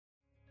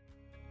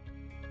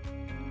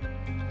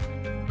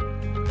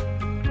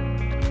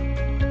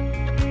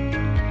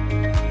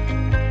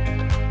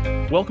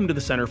Welcome to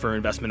the Center for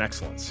Investment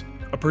Excellence,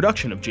 a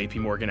production of JP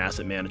Morgan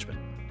Asset Management.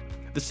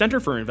 The Center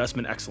for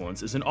Investment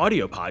Excellence is an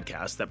audio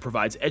podcast that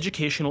provides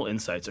educational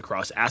insights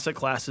across asset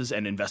classes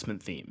and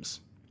investment themes.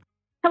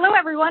 Hello,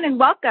 everyone, and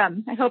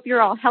welcome. I hope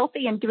you're all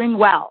healthy and doing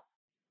well.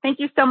 Thank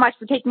you so much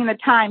for taking the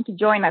time to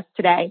join us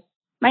today.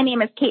 My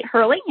name is Kate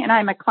Hurley, and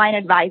I'm a client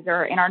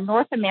advisor in our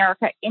North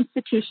America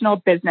institutional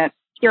business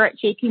here at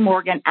JP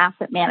Morgan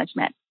Asset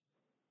Management.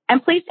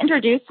 I'm pleased to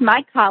introduce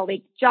my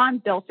colleague,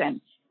 John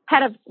Bilton,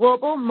 Head of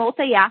Global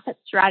Multi-Asset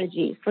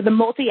Strategy for the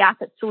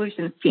Multi-Asset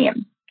Solutions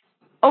team.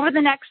 Over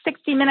the next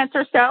 60 minutes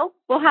or so,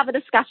 we'll have a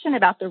discussion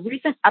about the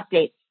recent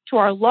updates to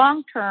our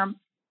long-term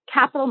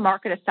capital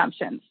market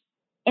assumptions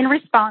in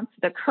response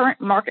to the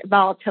current market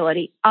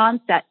volatility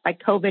onset by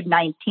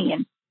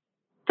COVID-19.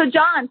 So,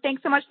 John,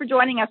 thanks so much for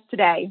joining us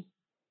today.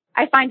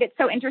 I find it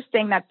so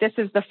interesting that this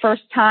is the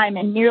first time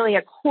in nearly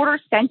a quarter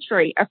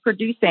century of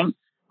producing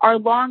our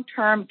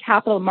long-term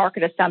capital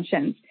market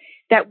assumptions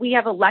that we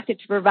have elected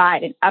to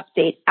provide an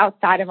update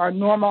outside of our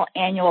normal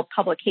annual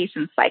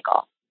publication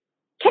cycle.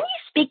 Can you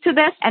speak to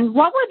this, and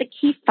what were the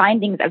key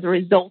findings as a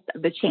result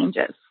of the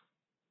changes?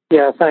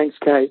 Yeah, thanks,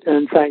 Kate,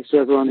 and thanks to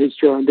everyone who's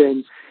joined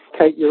in.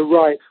 Kate, you're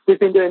right. We've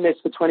been doing this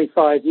for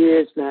 25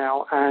 years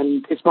now,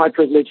 and it's my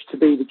privilege to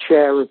be the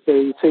chair of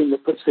the team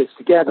that puts this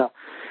together.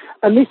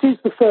 And this is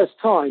the first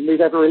time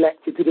we've ever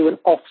elected to do an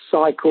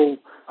off-cycle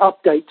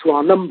update to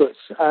our numbers,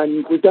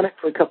 and we've done it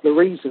for a couple of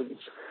reasons.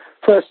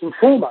 First and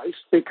foremost,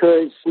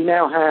 because we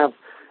now have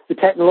the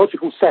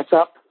technological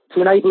setup to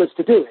enable us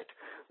to do it.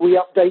 We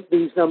update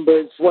these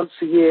numbers once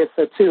a year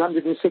for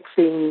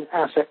 216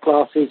 asset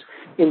classes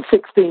in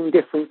 16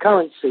 different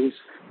currencies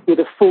with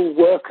a full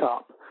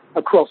workup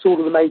across all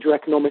of the major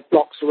economic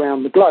blocks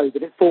around the globe.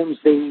 And it forms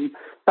the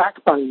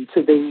backbone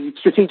to the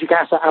strategic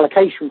asset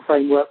allocation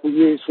framework we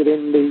use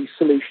within the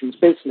solutions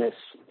business.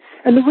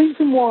 And the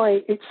reason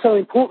why it's so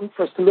important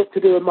for us to look to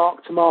do a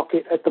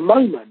mark-to-market at the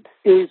moment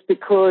is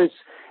because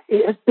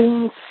it has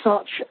been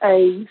such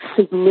a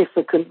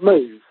significant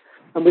move.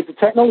 And with the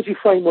technology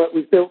framework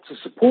we've built to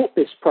support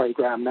this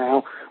program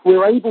now,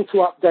 we're able to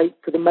update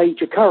for the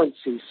major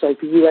currencies, so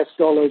for US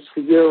dollars,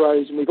 for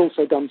euros, and we've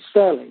also done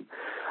sterling,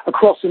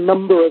 across a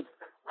number of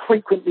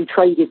frequently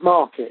traded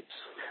markets.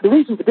 The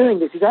reason for doing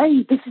this is,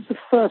 A, this is the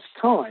first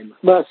time,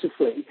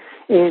 mercifully,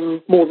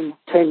 in more than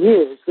 10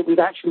 years that we've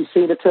actually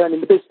seen a turn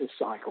in the business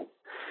cycle.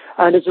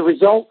 And as a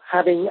result,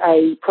 having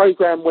a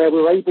program where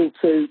we're able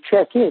to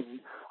check in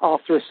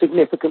after a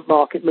significant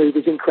market move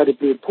is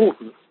incredibly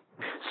important.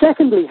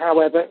 Secondly,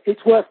 however,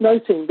 it's worth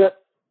noting that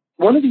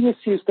one of the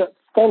issues that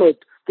followed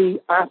the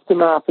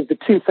aftermath of the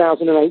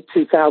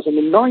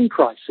 2008-2009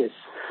 crisis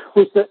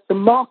was that the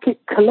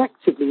market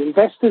collectively,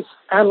 investors,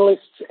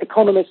 analysts,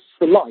 economists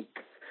alike,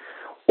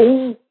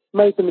 all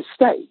made the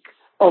mistake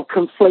of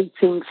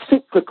conflating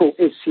cyclical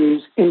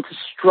issues into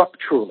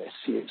structural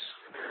issues.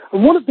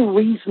 And one of the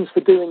reasons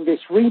for doing this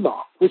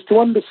remark was to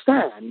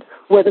understand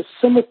whether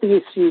some of the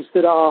issues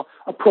that are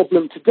a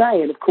problem today,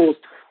 and of course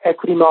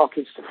equity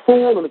markets to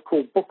fall and of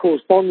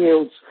course bond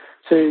yields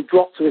to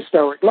drop to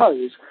historic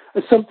lows,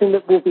 are something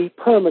that will be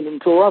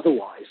permanent or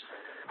otherwise.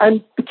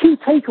 And the key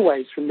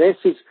takeaways from this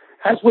is,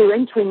 as we're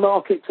entering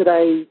markets at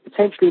a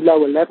potentially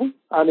lower level,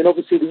 I mean,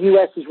 obviously the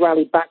US has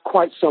rallied back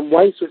quite some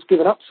way, so it's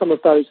given up some of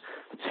those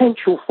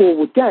potential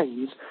forward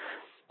gains.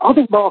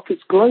 Other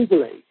markets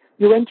globally,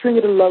 you're entering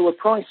at a lower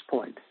price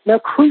point. Now,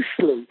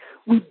 crucially,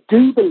 we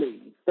do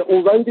believe that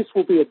although this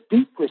will be a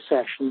deep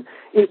recession,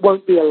 it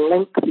won't be a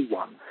lengthy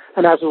one.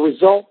 And as a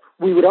result,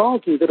 we would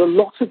argue that a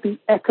lot of the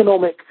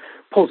economic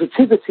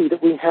positivity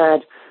that we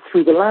had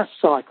through the last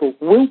cycle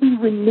will be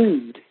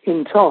renewed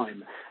in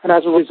time. And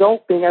as a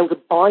result, being able to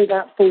buy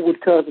that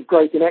forward curve of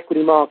growth in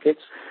equity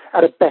markets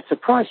at a better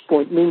price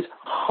point means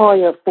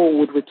higher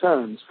forward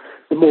returns.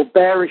 The more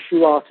bearish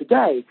you are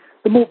today,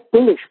 the more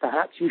bullish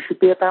perhaps you should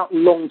be about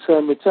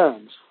long-term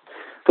returns.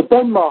 For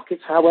bond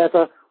markets,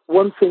 however,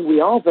 one thing we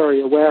are very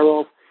aware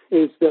of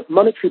is that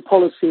monetary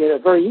policy at a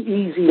very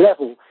easy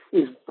level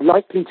is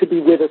likely to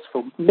be with us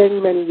for many,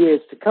 many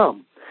years to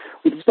come,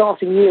 with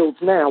starting yields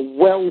now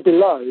well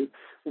below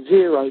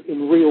zero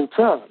in real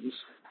terms,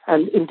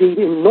 and indeed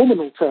in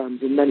nominal terms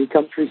in many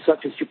countries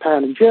such as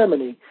Japan and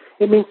Germany.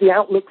 It means the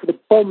outlook for the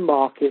bond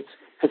market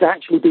has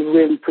actually been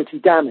really pretty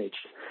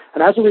damaged.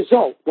 And as a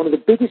result, one of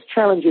the biggest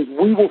challenges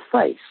we will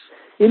face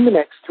in the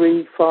next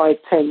 3, 5,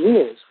 10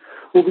 years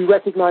will be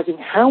recognizing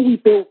how we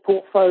build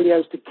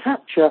portfolios to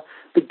capture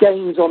the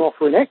gains on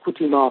offer in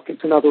equity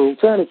markets and other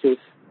alternatives,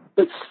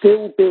 but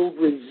still build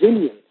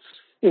resilience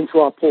into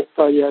our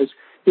portfolios,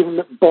 given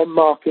that bond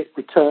market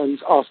returns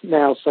are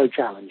now so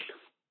challenged.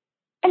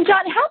 And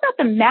John, how about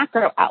the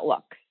macro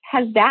outlook?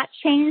 Has that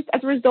changed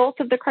as a result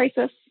of the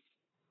crisis?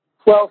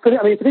 Well, for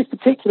this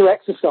particular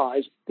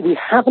exercise, we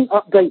haven't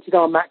updated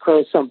our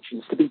macro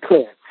assumptions, to be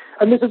clear.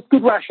 And there's a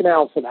good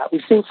rationale for that.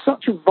 We've seen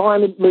such a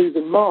violent move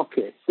in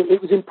markets that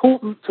it was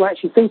important to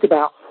actually think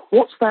about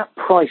what's that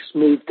price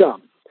move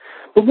done.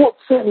 But what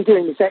certainly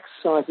doing this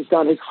exercise has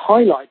done is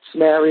highlight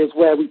some areas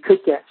where we could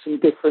get some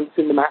difference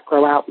in the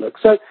macro outlook.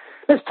 So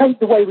Let's take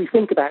the way we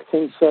think about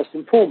things first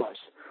and foremost.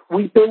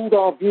 We build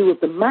our view of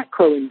the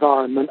macro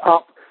environment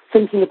up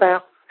thinking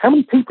about how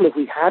many people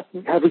have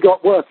we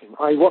got working,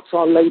 i.e. what's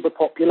our labour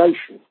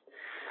population?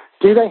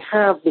 Do they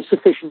have the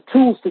sufficient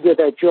tools to do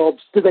their jobs?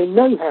 Do they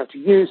know how to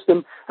use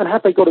them? And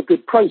have they got a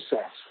good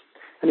process?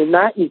 And in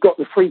that, you've got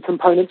the three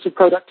components of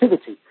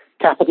productivity: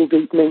 capital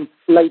deepening,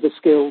 labour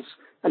skills,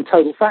 and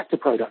total factor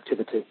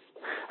productivity.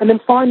 And then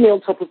finally,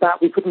 on top of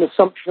that, we put an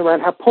assumption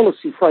around how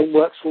policy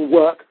frameworks will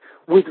work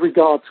with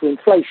regard to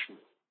inflation.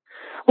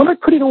 When I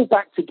put it all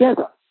back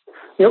together,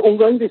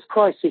 although this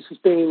crisis has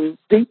been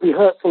deeply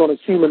hurtful on a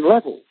human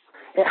level,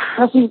 it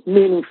hasn't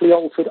meaningfully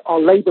altered our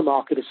labour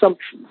market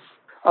assumptions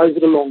over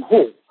the long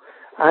haul.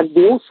 And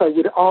we also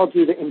would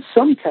argue that in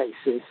some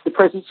cases, the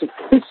presence of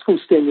fiscal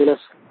stimulus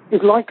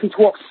is likely to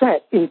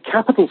offset in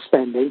capital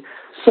spending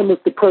some of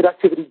the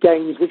productivity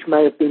gains which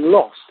may have been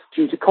lost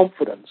due to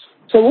confidence.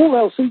 So all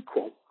else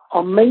equal,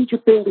 our major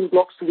building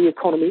blocks to the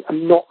economy are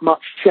not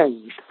much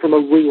changed from a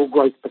real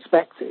growth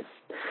perspective.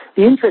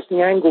 The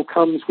interesting angle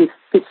comes with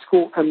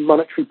fiscal and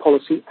monetary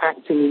policy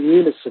acting in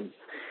unison.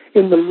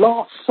 In the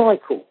last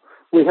cycle,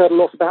 we heard a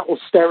lot about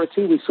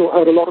austerity. We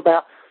heard a lot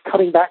about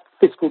cutting back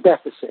fiscal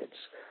deficits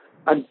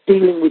and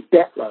dealing with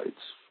debt loads.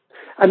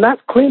 And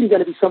that's clearly going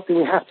to be something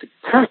we have to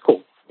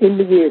tackle in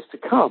the years to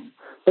come.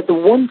 But the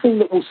one thing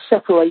that will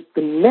separate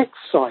the next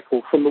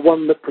cycle from the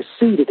one that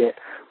preceded it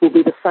will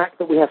be the fact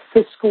that we have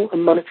fiscal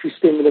and monetary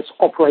stimulus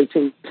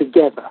operating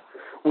together.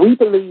 We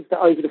believe that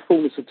over the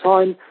fullness of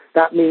time,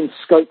 that means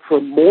scope for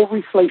a more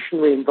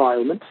reflationary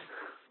environment,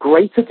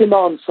 greater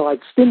demand-side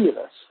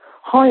stimulus,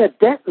 higher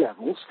debt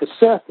levels for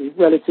certain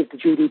relative to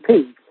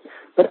GDP,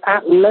 but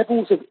at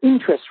levels of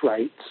interest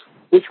rates,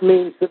 which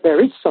means that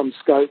there is some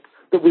scope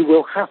that we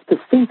will have to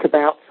think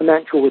about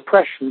financial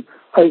repression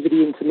over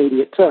the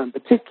intermediate term,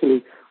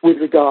 particularly with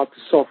regard to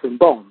sovereign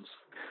bonds.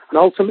 And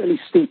ultimately,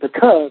 steeper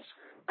curves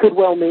could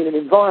well mean an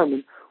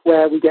environment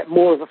where we get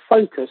more of a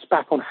focus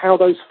back on how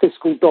those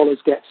fiscal dollars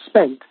get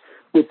spent,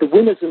 with the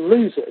winners and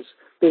losers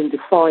being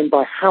defined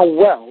by how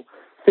well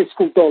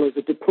fiscal dollars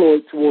are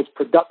deployed towards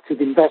productive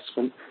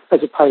investment as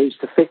opposed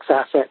to fixed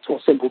assets or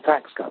simple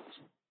tax cuts.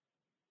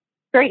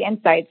 Great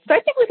insights. So I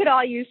think we could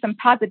all use some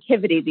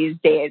positivity these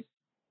days.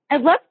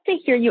 I'd love to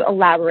hear you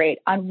elaborate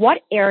on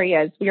what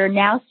areas we are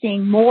now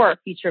seeing more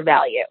future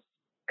value.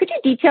 Could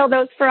you detail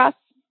those for us?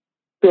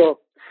 Sure.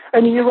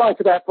 And you're right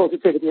about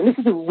positivity, and this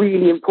is a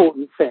really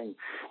important thing.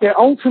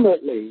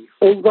 Ultimately,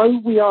 although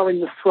we are in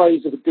the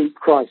throes of a deep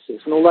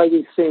crisis, and although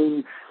we've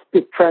seen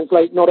it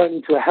translate not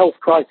only to a health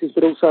crisis,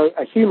 but also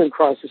a human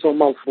crisis on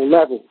multiple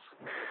levels,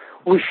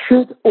 we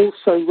should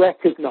also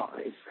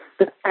recognize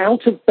that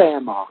out of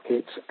bear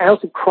markets,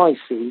 out of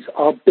crises,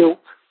 are built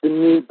the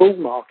new bull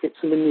markets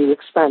and the new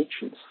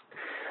expansions.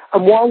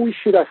 And while we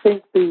should, I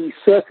think, be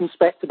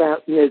circumspect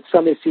about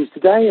some issues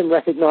today and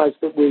recognise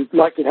that we're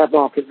likely to have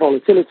market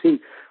volatility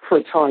for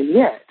a time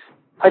yet,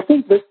 I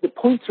think that the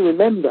point to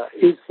remember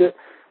is that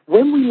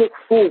when we look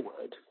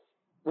forward,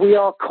 we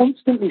are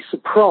constantly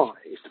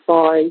surprised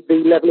by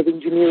the level of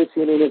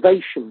ingenuity and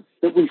innovation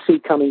that we see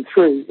coming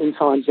through in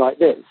times like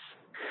this.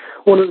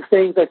 One of the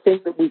things I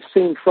think that we've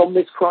seen from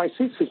this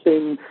crisis has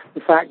been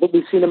the fact that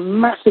we've seen a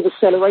massive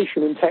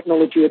acceleration in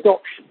technology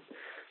adoption,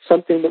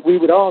 something that we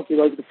would argue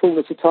over the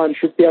fullness of time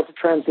should be able to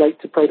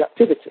translate to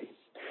productivity.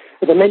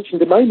 As I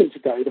mentioned a moment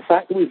ago, the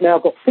fact that we've now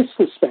got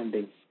fiscal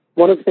spending,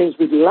 one of the things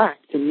we've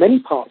lacked in many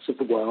parts of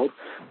the world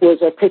was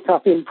a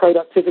pickup in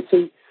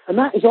productivity, and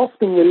that is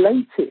often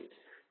related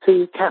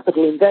to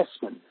capital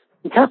investment.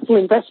 And capital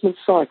investment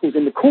cycles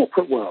in the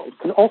corporate world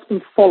can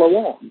often follow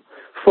on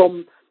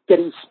from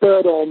getting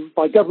spurred on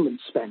by government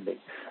spending.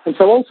 And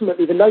so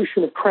ultimately the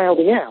notion of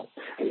crowding out,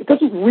 it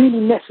doesn't really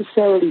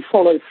necessarily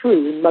follow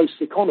through in most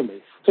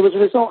economies. So as a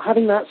result,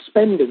 having that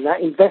spending, that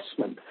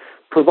investment,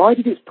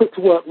 provided it's put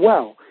to work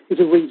well, is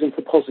a reason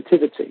for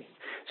positivity.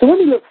 So when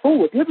we look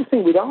forward, the other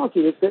thing we'd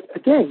argue is that,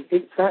 again,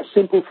 it's that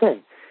simple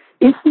thing.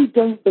 If we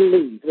don't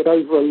believe that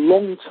over a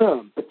long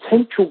term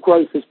potential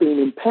growth has been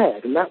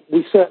impaired, and that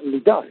we certainly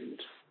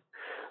don't,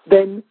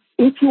 then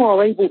if you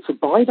are able to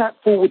buy that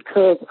forward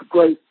curve of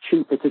growth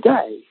cheaper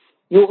today,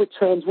 your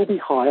returns will be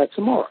higher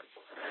tomorrow.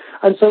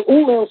 And so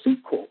all else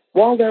equal,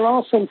 while there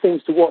are some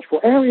things to watch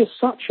for, areas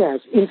such as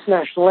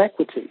international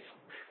equities,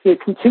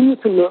 continue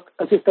to look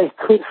as if they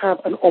could have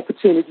an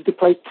opportunity to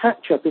play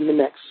catch-up in the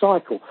next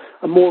cycle.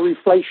 A more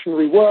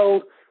reflationary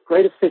world,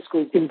 greater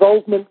fiscal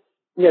involvement,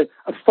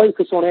 a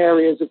focus on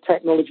areas of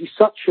technology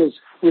such as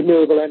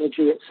renewable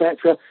energy,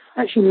 etc.,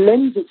 actually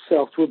lends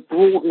itself to a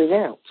broadening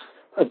out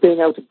of being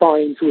able to buy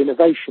into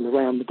innovation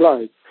around the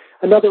globe.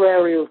 Another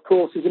area, of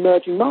course, is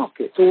emerging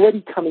markets,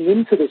 already coming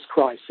into this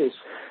crisis,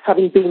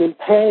 having been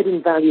impaired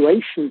in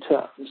valuation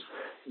terms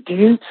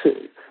due to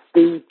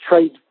the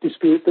trade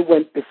dispute that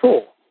went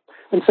before.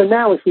 And so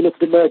now if we look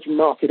at emerging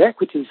market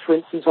equities, for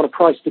instance, on a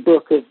price to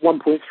book of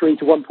 1.3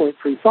 to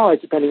 1.35,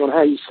 depending on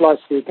how you slice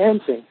the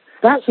accounting,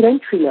 that's an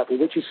entry level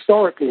which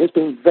historically has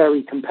been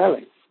very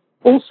compelling.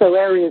 Also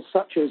areas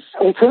such as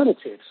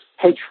alternatives,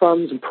 hedge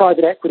funds and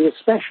private equity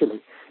especially,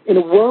 In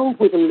a world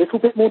with a little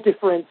bit more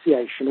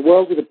differentiation, a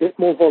world with a bit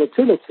more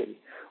volatility,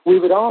 we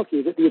would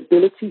argue that the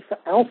ability for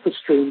alpha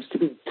streams to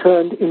be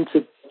turned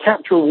into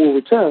capturable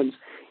returns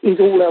is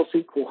all else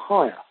equal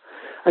higher.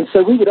 And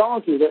so we would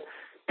argue that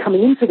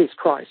coming into this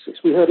crisis,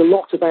 we heard a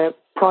lot about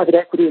private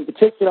equity in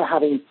particular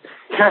having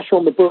cash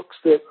on the books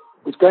that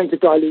was going to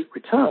dilute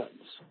returns.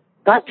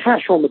 That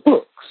cash on the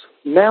books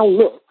now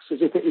looks as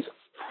if it is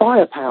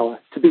firepower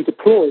to be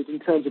deployed in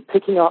terms of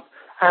picking up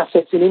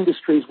assets in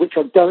industries which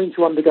are going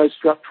to undergo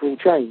structural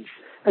change.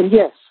 And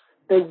yes,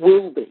 there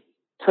will be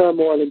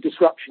turmoil and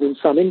disruption in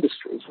some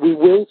industries. We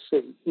will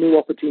see new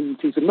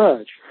opportunities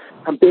emerge.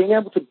 And being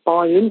able to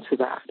buy into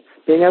that,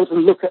 being able to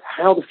look at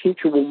how the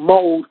future will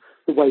mould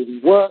the way we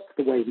work,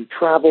 the way we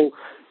travel,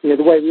 the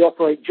way we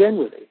operate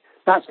generally,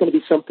 that's going to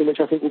be something which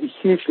I think will be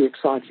hugely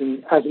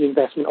exciting as an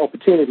investment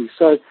opportunity.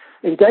 So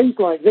in days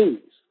like these,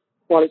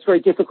 while it's very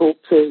difficult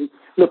to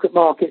look at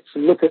markets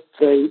and look at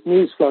the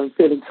news flow and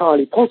feel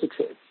entirely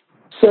positive,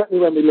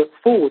 certainly when we look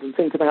forward and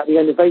think about the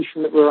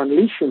innovation that we're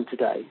unleashing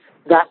today,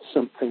 that's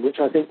something which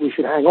I think we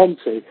should hang on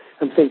to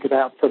and think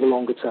about for the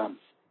longer term.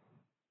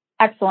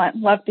 Excellent.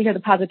 Love to hear the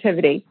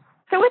positivity.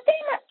 So within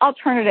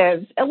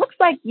alternatives, it looks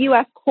like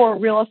U.S. core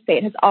real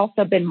estate has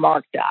also been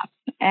marked up.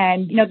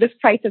 And, this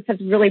crisis has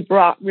really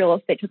brought real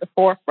estate to the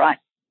forefront.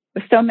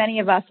 With so many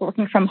of us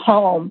working from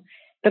home,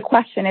 the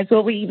question is,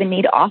 will we even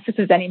need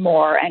offices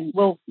anymore? And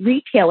will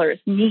retailers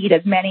need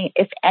as many,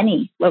 if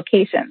any,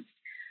 locations?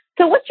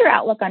 So what's your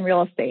outlook on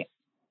real estate?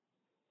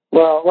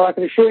 Well, I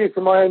can assure you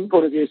from my own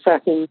point of view,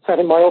 sat in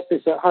my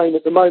office at home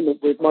at the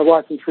moment with my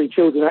wife and 3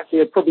 children, actually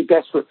are probably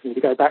desperate for me to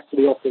go back to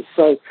the office.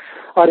 So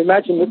I'd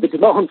imagine that the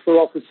demand for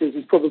offices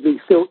is probably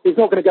is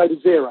not going to go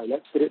to zero,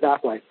 let's put it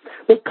that way.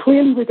 But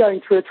clearly we're going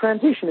through a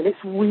transition, and it's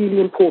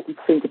really important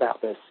to think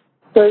about this.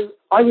 So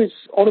I was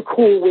on a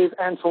call with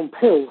Anton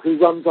Pill, who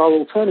runs our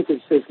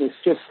alternatives business,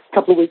 just a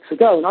couple of weeks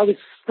ago, and I was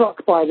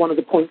struck by one of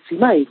the points he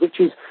made, which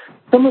is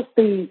some of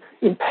the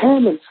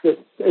impairments that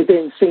are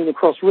being seen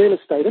across real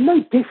estate are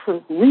no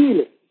different,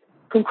 really,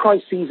 from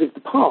crises of the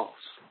past.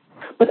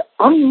 But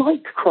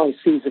unlike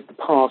crises of the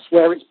past,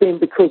 where it's been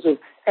because of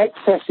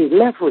excessive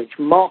leverage,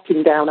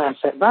 marking down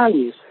asset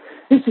values,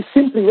 this is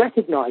simply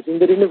recognizing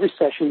that in a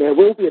recession there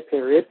will be a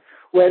period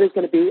where there's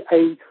going to be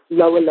a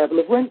lower level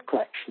of rent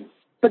collection.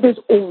 But there's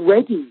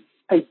already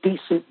a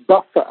decent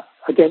buffer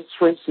against,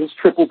 for instance,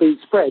 triple B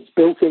spreads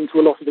built into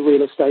a lot of the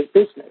real estate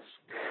business.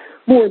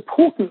 More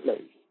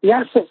importantly, the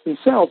assets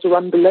themselves are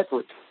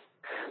under-leveraged.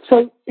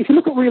 So if you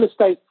look at real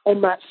estate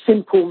on that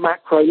simple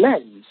macro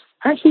lens,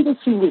 actually there's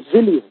some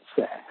resilience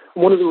there.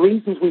 And one of the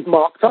reasons we've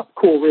marked up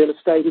core real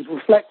estate is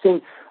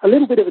reflecting a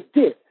little bit of a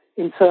dip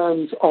in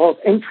terms of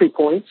entry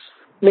points,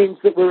 means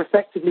that we're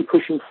effectively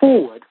pushing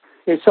forward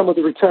some of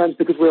the returns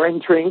because we're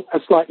entering a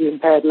slightly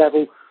impaired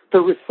level to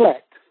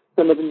reflect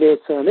some of the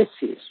near-term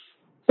issues.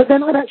 But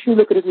then I'd actually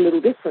look at it a little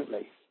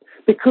differently,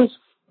 because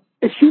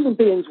as human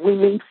beings, we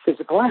need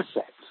physical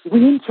assets.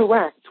 We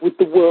interact with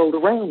the world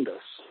around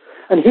us.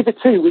 And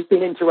hitherto, we've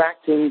been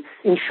interacting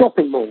in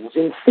shopping malls,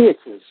 in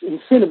theatres, in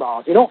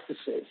cinemas, in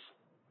offices.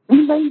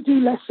 We may do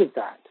less of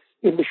that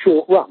in the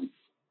short run.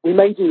 We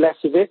may do less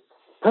of it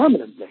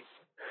permanently.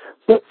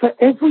 But for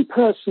every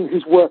person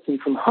who's working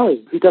from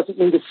home, who doesn't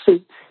need a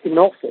seat in an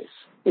office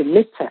in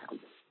Midtown,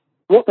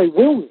 what they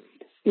will need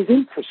is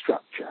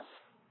infrastructure.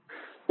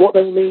 What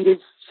they will need is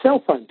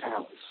cell phone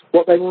towers.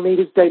 What they will need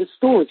is data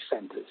storage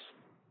centres.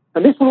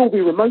 And this will all be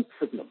remote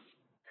for them.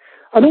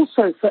 And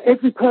also for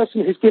every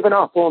person who's given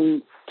up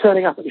on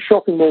turning up at the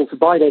shopping mall to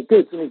buy their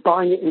goods and is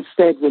buying it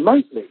instead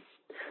remotely,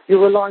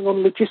 you're relying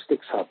on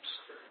logistics hubs,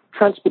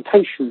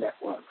 transportation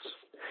networks.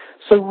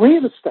 So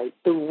real estate,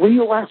 the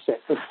real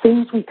assets, the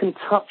things we can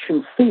touch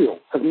and feel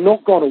have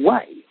not gone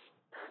away.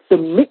 The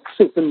mix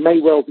of them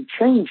may well be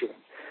changing.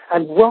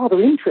 And rather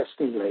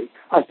interestingly,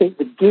 I think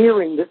the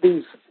gearing that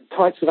these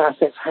types of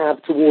assets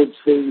have towards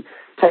the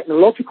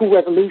technological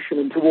revolution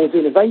and towards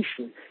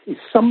innovation is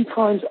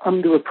sometimes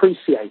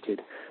underappreciated.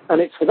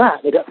 And it's for that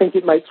I think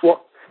it makes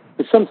what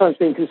has sometimes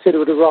been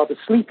considered a rather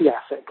sleepy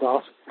asset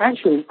class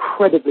actually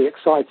incredibly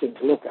exciting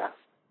to look at.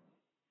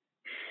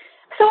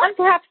 So on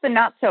perhaps the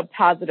not so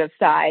positive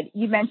side,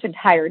 you mentioned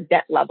higher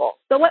debt levels.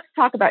 So let's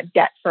talk about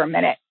debt for a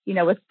minute.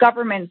 With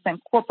governments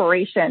and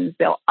corporations,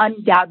 they'll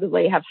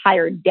undoubtedly have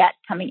higher debt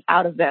coming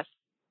out of this.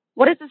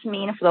 What does this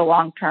mean for the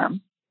long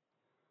term?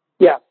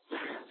 Yeah.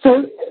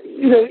 So,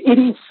 it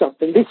is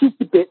something. This is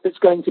the bit that's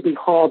going to be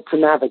hard to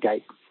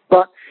navigate.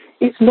 But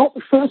it's not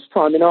the first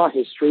time in our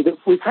history that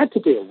we've had to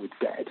deal with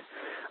debt.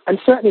 And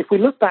certainly if we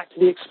look back to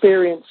the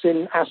experience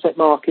in asset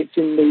markets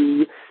in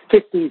the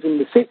 50s and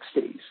the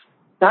 60s,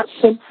 that's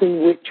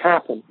something which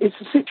happened. It's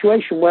a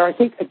situation where I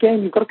think,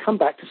 again, you've got to come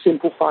back to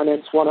simple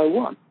finance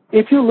 101.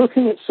 If you're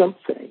looking at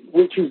something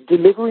which is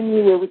delivering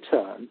you a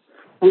return,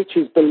 which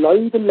is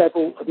below the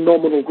level of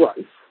nominal growth,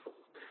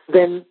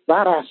 then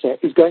that asset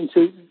is going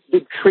to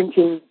be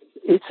shrinking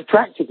its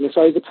attractiveness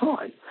over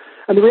time.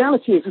 And the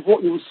reality is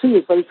what you will see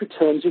is those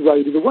returns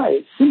eroded away.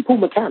 It's simple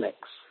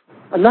mechanics.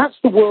 And that's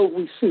the world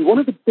we see. One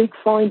of the big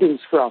findings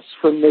for us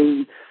from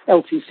the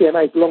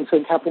LTCMA, the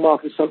Long-Term Capital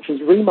Market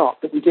Assumptions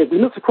remark that we did, we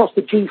looked across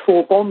the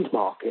G4 bond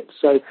market,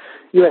 so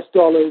US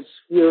dollars,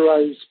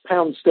 euros,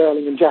 pound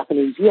sterling, and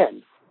Japanese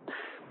yen.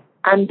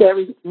 And there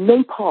is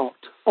no part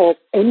of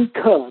any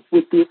curve,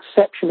 with the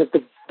exception of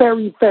the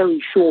very,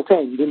 very short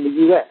end in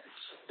the US,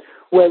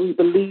 where we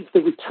believe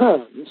the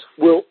returns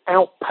will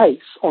outpace,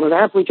 on an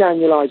average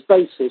annualized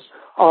basis,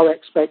 our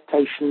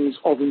expectations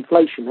of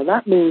inflation. And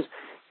that means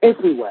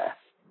everywhere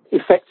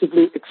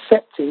effectively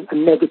accepting a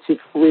negative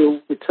real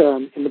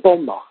return in the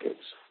bond markets.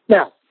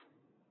 Now,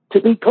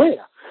 to be clear,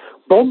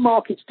 bond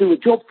markets do a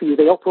job for you.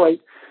 They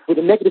operate with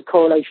a negative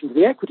correlation to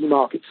the equity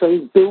market, so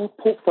you build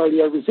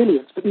portfolio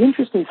resilience. But the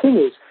interesting thing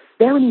is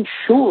they're an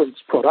insurance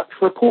product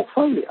for a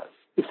portfolio.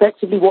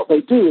 Effectively what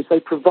they do is they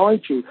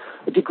provide you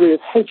a degree of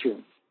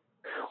hedging,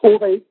 or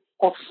they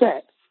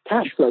offset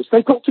cash flows.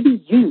 They've got to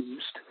be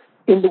used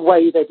in the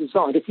way they're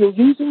designed. If you're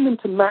using them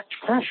to match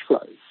cash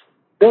flows,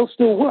 they'll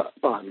still work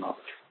by and large.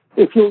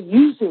 If you're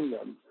using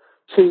them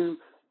to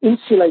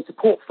insulate a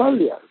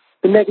portfolio,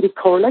 the negative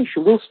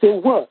correlation will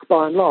still work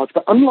by and large.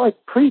 But unlike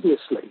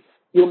previously,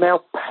 you're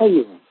now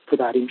paying for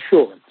that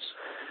insurance.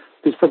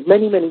 Because for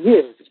many, many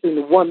years, it's been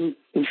the one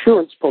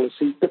insurance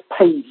policy that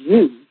paid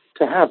you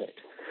to have it.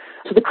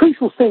 So the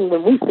crucial thing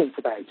when we think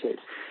about it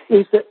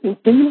is that in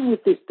dealing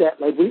with this debt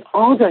load, we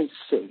are going to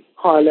see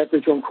higher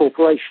leverage on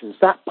corporations.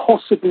 That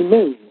possibly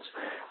means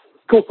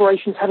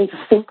corporations having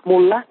to think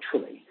more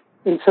laterally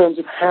in terms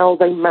of how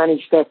they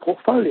manage their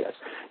portfolios.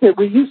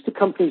 We're used to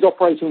companies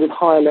operating with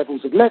higher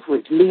levels of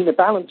leverage, leaner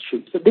balance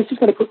sheets, but this is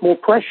going to put more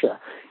pressure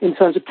in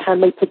terms of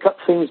can they pick up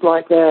things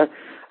like their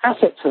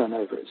asset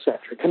turnover, etc.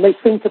 Can they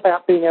think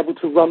about being able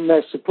to run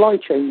their supply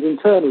chains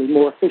internally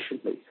more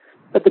efficiently?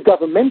 At the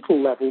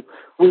governmental level,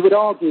 we would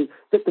argue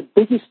that the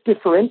biggest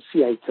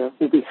differentiator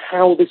will be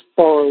how this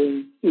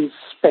borrowing is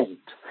spent.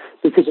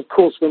 Because, of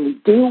course, when we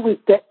deal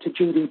with debt to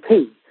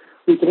GDP,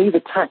 we can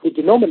either tackle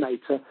the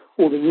denominator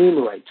or the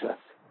numerator.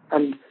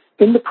 And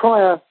in the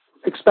prior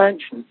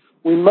expansion,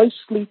 we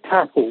mostly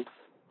tackled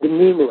the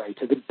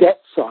numerator, the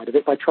debt side of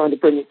it, by trying to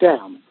bring it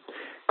down.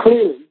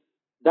 Clearly,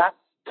 that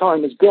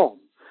time has gone.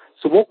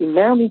 So what we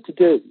now need to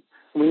do,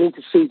 and we need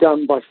to see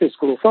done by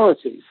fiscal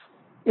authorities,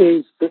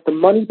 is that the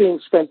money being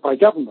spent by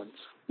governments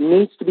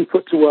needs to be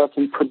put to work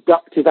in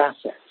productive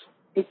assets.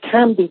 It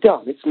can be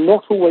done. It's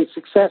not always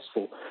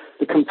successful.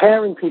 The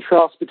compare and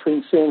contrast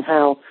between seeing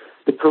how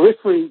the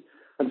periphery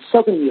and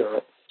southern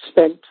Europe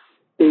spent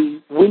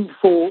the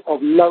windfall of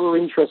lower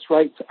interest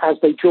rates as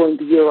they joined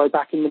the euro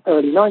back in the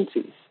early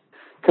 90s,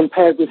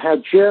 compared with how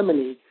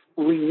Germany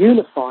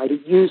reunified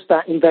and used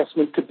that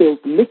investment to build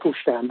the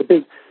Mittelstand, the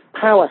big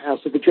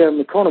powerhouse of the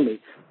German economy,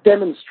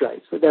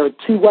 demonstrates that there are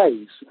two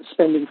ways of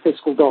spending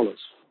fiscal dollars.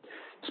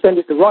 Spend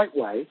it the right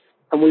way,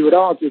 and we would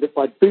argue that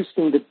by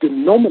boosting the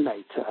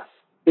denominator,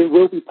 it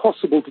will be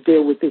possible to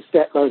deal with this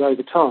debt load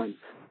over time,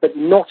 but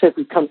not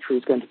every country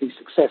is going to be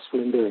successful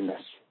in doing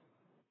this.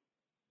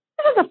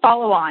 As a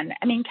follow-on,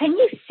 can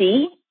you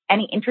see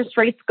any interest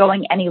rates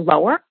going any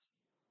lower?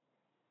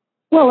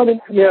 Well,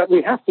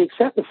 we have to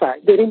accept the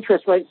fact that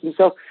interest rates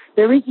themselves,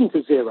 there isn't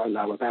a zero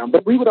lower bound,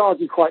 but we would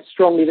argue quite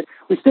strongly that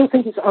we still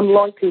think it's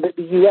unlikely that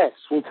the US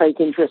will take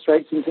interest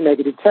rates into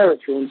negative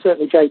territory, and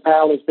certainly Jay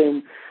Powell has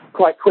been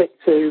quite quick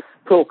to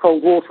pour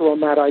cold water on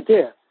that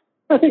idea.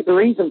 I think the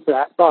reason for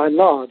that, by and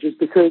large, is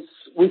because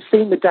we've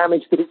seen the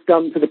damage that it's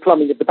done to the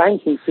plumbing of the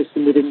banking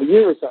system within the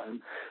Eurozone,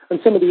 and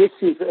some of the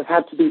issues that have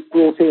had to be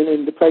brought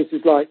in the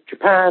places like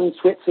Japan,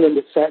 Switzerland,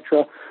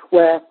 etc.,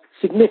 where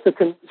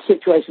significant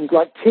situations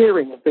like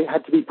tiering have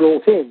had to be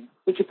brought in,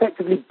 which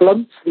effectively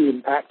blunts the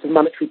impact of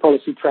monetary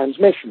policy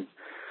transmission.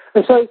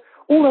 And so,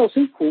 all else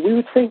equal, we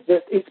would think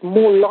that it's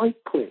more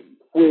likely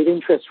with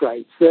interest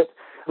rates that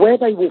where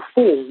they will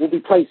fall will be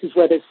places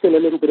where there's still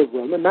a little bit of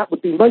room, and that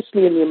would be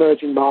mostly in the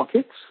emerging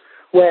markets,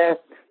 where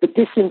the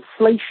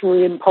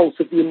disinflationary impulse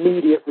of the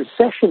immediate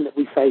recession that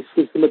we face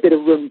gives them a bit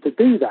of room to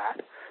do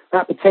that.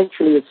 That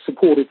potentially is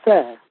supported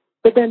there.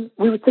 But then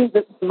we would think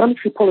that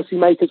monetary policy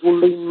makers will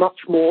lean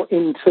much more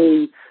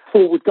into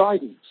forward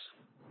guidance.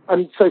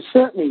 And so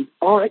certainly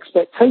our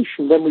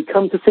expectation when we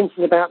come to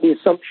thinking about the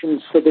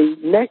assumptions for the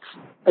next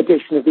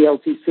edition of the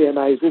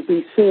LTCMAs will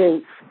be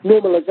seeing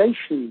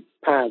normalization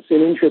paths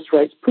in interest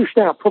rates pushed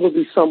out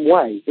probably some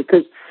way,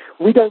 because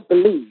we don't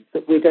believe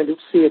that we're going to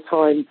see a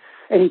time,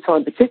 any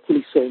time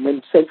particularly soon,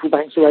 when central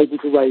banks are able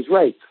to raise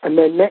rates. And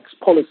their next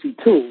policy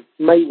tool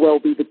may well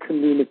be the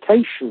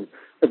communication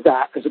of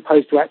that as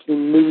opposed to actually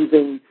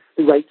moving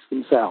the rates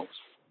themselves.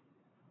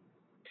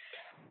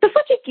 To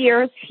switch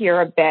gears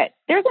here a bit,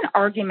 there's an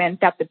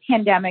argument that the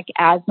pandemic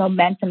adds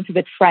momentum to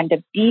the trend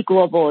of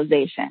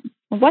deglobalization.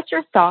 What's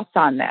your thoughts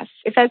on this?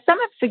 If, as some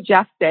have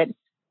suggested,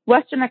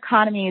 Western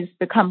economies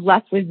become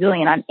less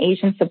resilient on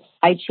Asian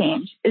supply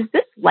chains, is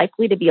this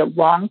likely to be a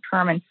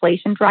long-term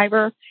inflation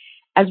driver,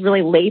 as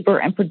really labor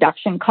and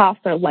production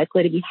costs are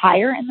likely to be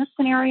higher in this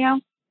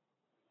scenario?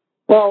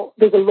 Well,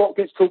 there's a lot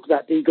gets talked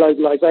about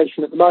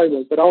deglobalization at the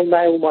moment, but I'll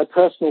nail my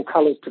personal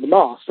colours to the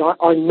mast.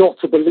 I'm not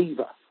a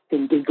believer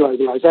in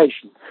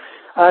deglobalization.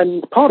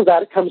 And part of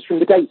that, it comes from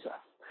the data.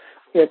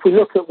 If we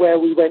look at where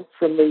we went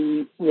from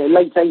the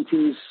late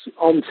 80s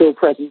until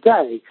present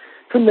day,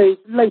 from the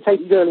late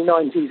 80s, early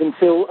 90s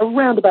until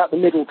around about the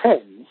middle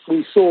 10s,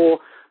 we saw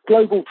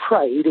global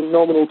trade in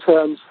nominal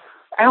terms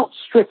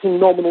outstripping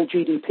nominal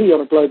GDP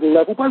on a global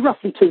level by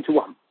roughly 2 to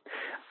 1.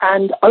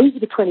 And over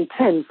the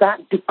 2010s,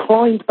 that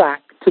declined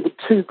back to the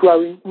two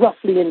growing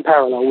roughly in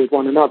parallel with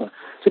one another.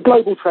 So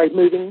global trade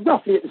moving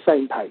roughly at the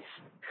same pace.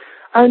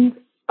 And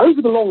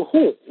over the long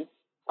haul,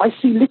 I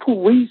see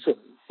little reason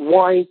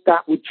why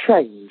that would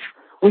change.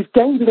 We've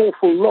gained an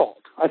awful lot,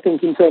 I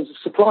think, in terms of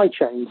supply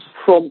chains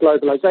from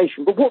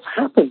globalization. But what's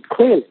happened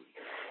clearly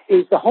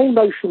is the whole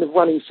notion of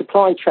running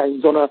supply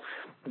chains on a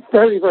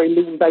very, very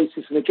lean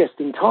basis and a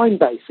just-in-time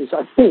basis,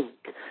 I think,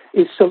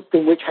 is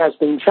something which has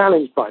been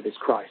challenged by this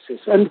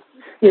crisis. And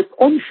if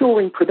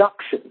onshoring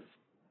production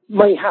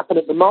may happen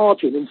at the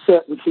margin in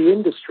certain key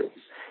industries,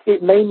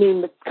 it may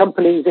mean that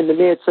companies in the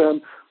near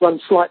term run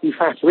slightly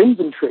fatter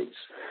inventories.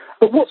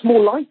 But what's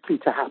more likely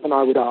to happen,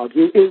 I would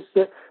argue, is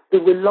that the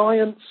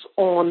reliance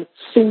on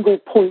single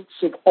points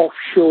of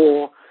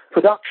offshore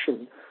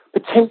production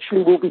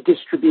potentially will be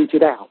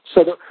distributed out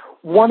so that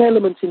one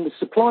element in the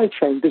supply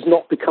chain does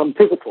not become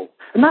pivotal.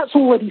 And that's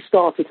already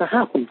started to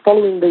happen.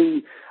 Following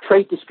the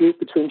trade dispute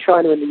between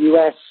China and the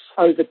US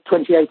over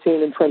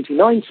 2018 and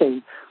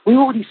 2019, we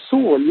already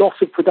saw a lot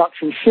of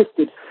production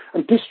shifted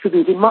and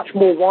distributed much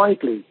more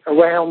widely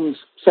around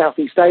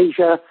Southeast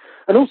Asia.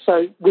 And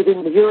also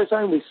within the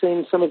Eurozone, we've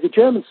seen some of the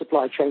German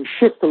supply chain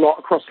shift a lot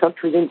across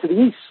countries into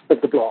the east of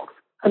the bloc.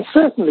 And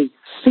certainly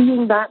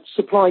seeing that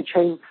supply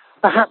chain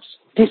perhaps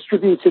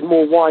distributed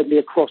more widely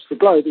across the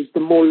globe is the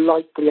more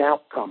likely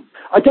outcome.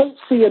 I don't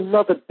see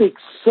another big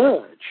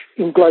surge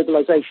in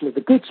globalization of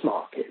the goods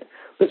market,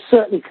 but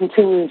certainly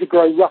continuing to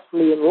grow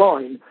roughly in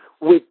line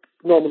with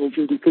nominal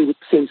GDP would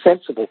seem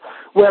sensible.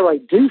 Where I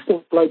do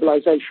think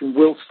globalization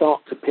will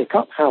start to pick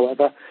up,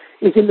 however,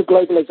 is in the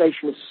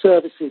globalization of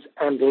services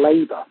and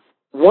labor.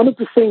 One of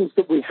the things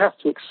that we have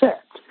to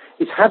accept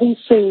is, having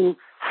seen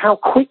how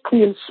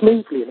quickly and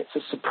smoothly, and it's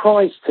a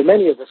surprise to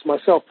many of us,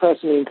 myself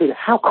personally included,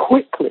 how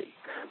quickly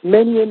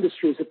many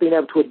industries have been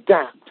able to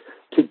adapt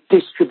to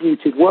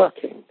distributed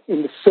working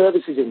in the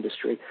services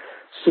industry,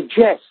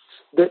 suggests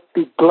that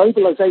the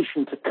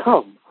globalization to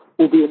come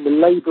will be in the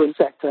labour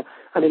sector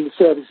and in the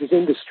services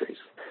industries.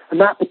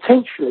 And that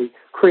potentially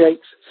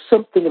creates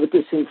something of a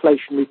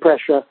disinflationary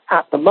pressure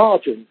at the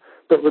margin.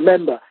 But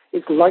remember,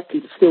 it's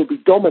likely to still be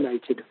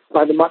dominated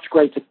by the much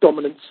greater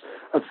dominance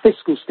of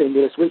fiscal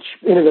stimulus, which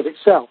in and of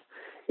itself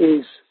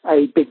is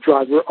a big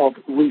driver of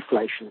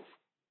reflation.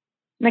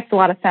 Makes a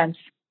lot of sense.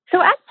 So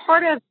as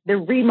part of the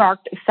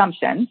remarked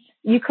assumptions,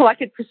 you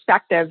collected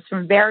perspectives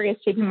from various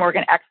JP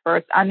Morgan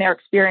experts on their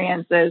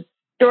experiences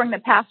during the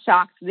past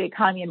shocks to the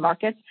economy and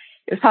markets.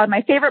 It was probably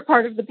my favorite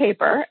part of the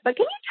paper. But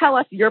can you tell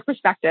us your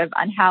perspective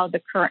on how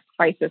the current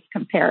crisis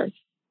compares?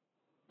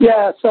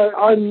 Yeah, so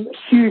I'm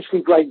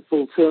hugely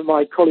grateful to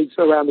my colleagues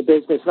around the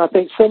business. And I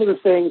think some of the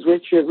things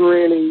which have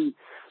really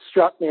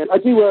struck me, and I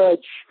do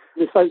urge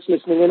the folks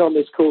listening in on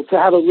this call to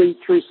have a read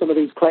through some of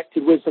these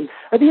collected wisdom.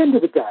 At the end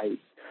of the day,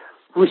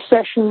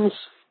 recessions,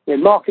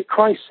 market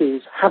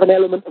crises have an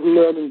element of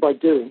learning by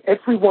doing.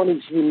 Everyone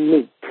is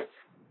unique,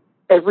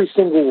 every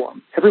single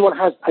one. Everyone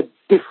has a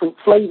different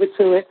flavour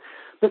to it,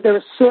 but there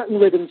are certain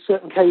rhythms,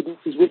 certain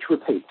cadences which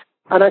repeat.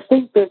 And I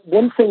think that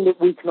one thing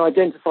that we can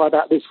identify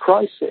about this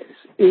crisis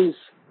is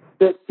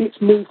that it's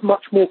moved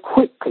much more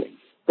quickly,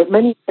 but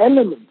many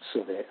elements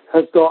of it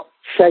have got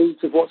shades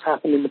of what's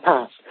happened in the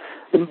past.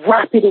 The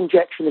rapid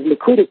injection of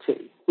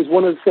liquidity was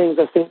one of the things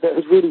I think that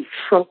has really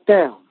shrunk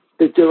down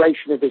the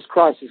duration of this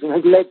crisis and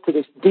has led to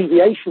this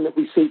deviation that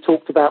we see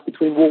talked about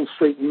between Wall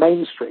Street and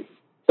Main Street.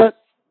 But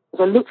as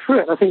I look through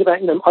it, and I think about,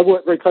 I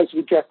work very closely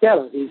with Jeff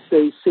Geller, who's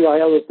the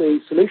CIO of the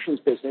solutions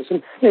business,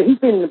 and he's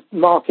been in the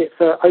market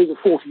for over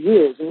 40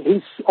 years, and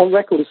he's on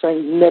record as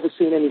saying he's never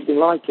seen anything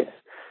like it.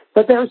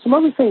 But there are some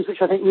other things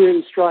which I think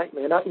really strike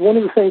me, and one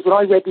of the things when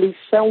I read Lee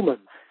Selman,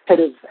 head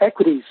of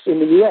equities in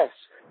the US,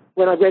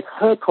 when I read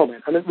her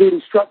comment, and it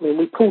really struck me, and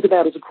we pulled it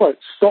out as a quote,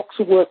 "Stocks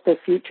are worth their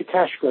future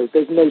cash flows.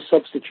 There's no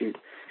substitute."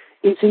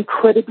 It's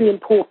incredibly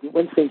important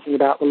when thinking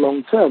about the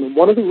long term. And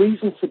one of the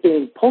reasons for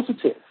being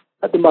positive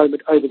at the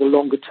moment over the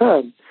longer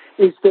term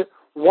is that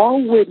while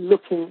we're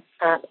looking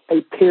at a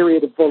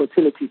period of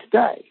volatility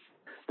today,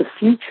 the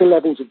future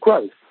levels of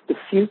growth, the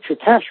future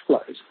cash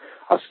flows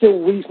are still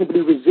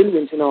reasonably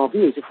resilient in our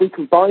views. If we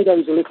can buy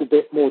those a little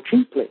bit more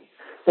cheaply,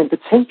 then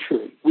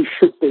potentially we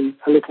should be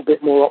a little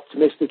bit more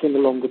optimistic in the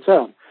longer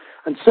term.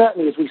 And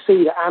certainly as we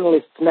see that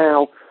analysts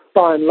now,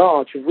 by and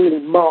large, have really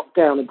marked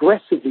down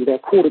aggressively their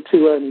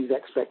Q2 earnings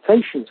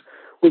expectations,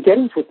 we're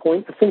getting to a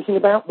point of thinking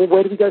about, well,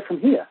 where do we go from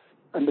here?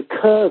 And the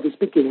curve is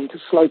beginning to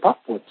slope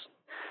upwards.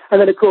 And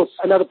then, of course,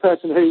 another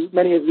person who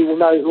many of you will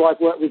know, who I've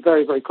worked with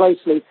very, very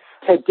closely,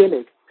 Ted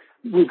Dimmick,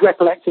 was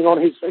recollecting on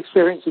his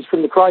experiences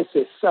from the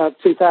crisis,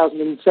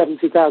 2007,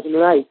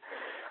 2008.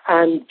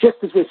 And just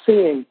as we're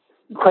seeing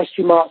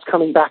question marks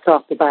coming back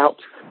up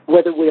about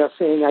whether we are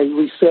seeing a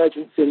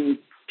resurgence in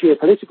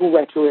geopolitical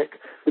rhetoric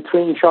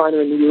between China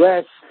and the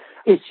US,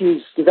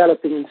 issues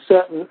developing in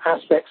certain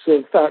aspects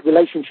of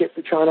relationship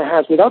that China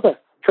has with other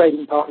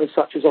trading partners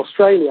such as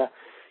Australia,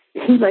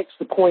 he makes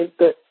the point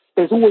that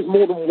there's always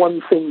more than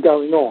one thing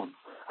going on.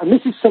 And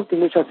this is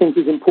something which I think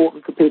is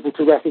important for people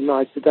to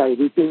recognise today.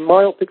 We've been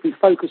myopically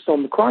focused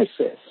on the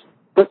crisis,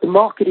 but the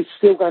market is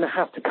still going to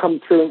have to come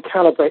through and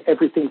calibrate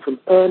everything from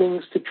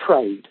earnings to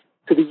trade,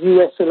 to the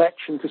US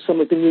election, to some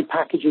of the new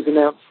packages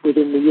announced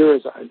within the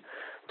Eurozone,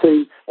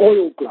 to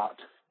oil glut,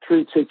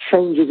 through to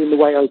changes in the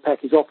way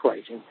OPEC is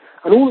operating.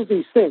 And all of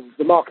these things,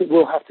 the market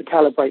will have to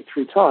calibrate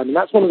through time. And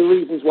that's one of the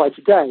reasons why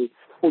today,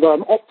 although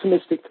I'm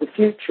optimistic for the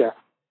future,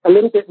 a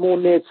little bit more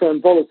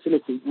near-term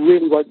volatility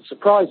really won't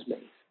surprise me.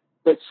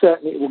 But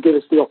certainly it will give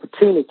us the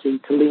opportunity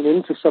to lean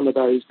into some of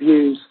those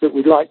views that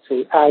we'd like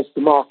to as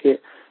the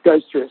market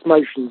goes through its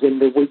motions in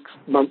the weeks,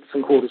 months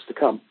and quarters to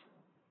come.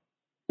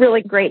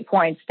 Really great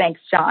points.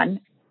 Thanks,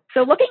 John.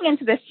 So looking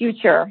into the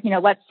future,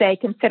 let's say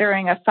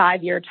considering a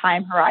 5-year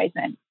time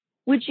horizon,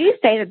 would you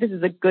say that this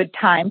is a good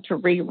time to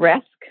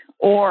re-risk,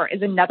 or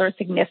is another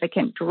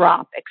significant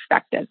drop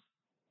expected?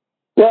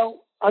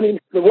 Well, the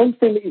one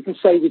thing that you can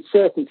say with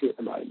certainty at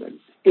the moment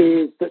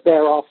is that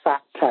there are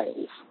fat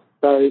tails.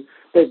 So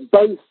there's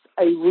both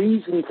a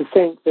reason to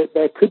think that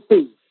there could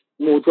be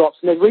more drops,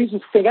 and there's reason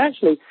to think,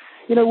 actually,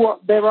 you know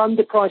what, there are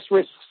underpriced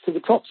risks to the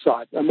top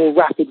side, a more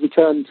rapid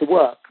return to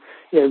work,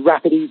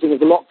 rapid easing of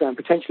the lockdown,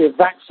 potentially a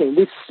vaccine.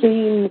 We've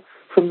seen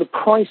from the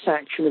price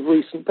action of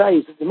recent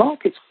days that the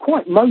market's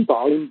quite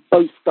mobile in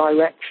both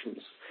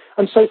directions.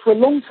 And so for a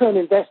long-term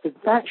investor,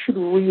 that should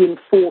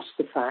reinforce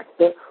the fact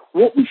that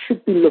what we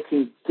should be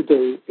looking to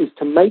do is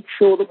to make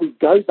sure that we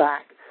go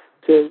back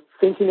to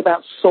thinking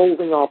about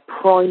solving our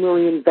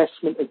primary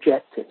investment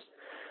objectives.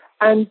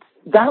 And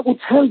that will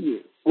tell you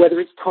whether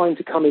it's time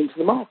to come into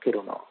the market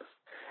or not.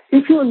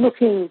 If you're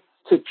looking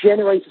to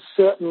generate a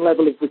certain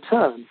level of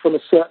return from a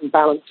certain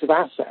balance of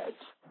assets,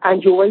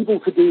 and you're able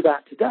to do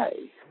that today,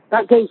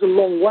 that goes a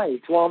long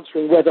way to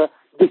answering whether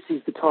this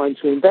is the time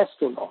to invest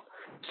or not.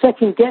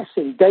 Second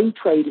guessing, day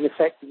trading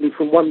effectively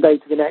from one day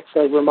to the next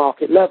over a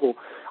market level,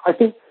 I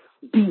think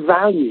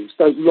devalues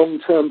those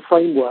long-term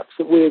frameworks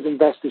that we as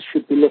investors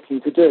should be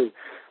looking to do.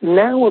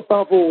 Now,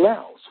 above all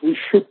else, we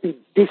should be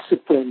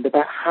disciplined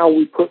about how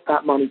we put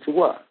that money to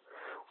work.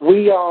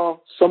 We are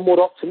somewhat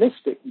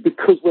optimistic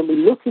because when we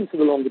look into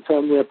the longer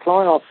term, we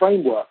apply our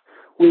framework,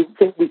 we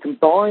think we can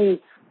buy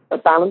a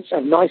balance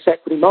of nice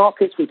equity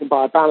markets, we can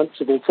buy a balance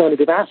of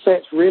alternative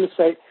assets, real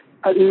estate,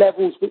 at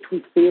levels which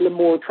we feel are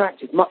more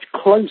attractive, much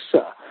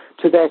closer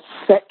to their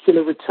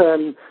secular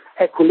return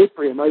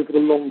equilibrium over the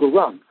longer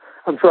run.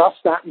 And for us,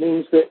 that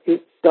means that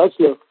it does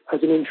look as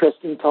an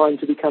interesting time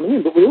to be coming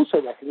in. But we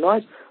also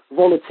recognise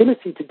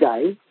volatility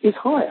today is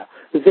higher.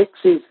 The VIX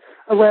is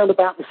around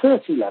about the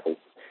 30 level.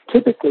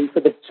 Typically,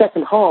 for the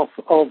second half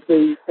of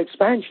the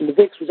expansion, the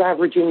VIX was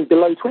averaging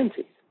below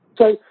 20.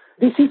 So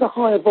this is a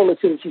higher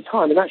volatility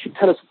time, and that should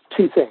tell us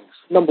two things.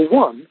 Number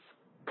one,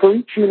 for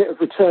each unit of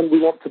return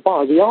we want to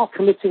buy, we are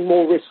committing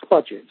more risk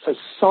budget. So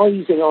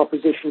sizing our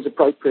positions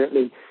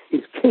appropriately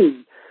is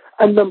key.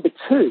 And number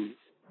two,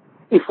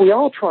 if we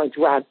are trying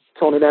to add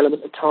on an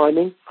element of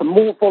timing, a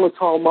more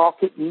volatile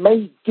market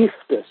may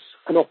gift us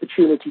an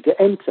opportunity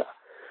to enter.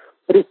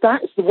 But if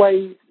that is the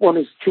way one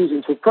is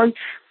choosing to approach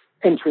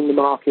entering the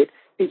market,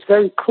 it's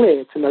very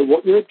clear to know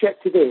what your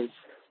objective is,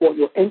 what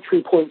your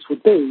entry points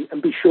would be,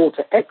 and be sure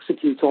to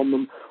execute on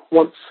them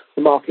once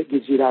the market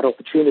gives you that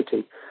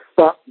opportunity.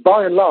 But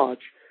by and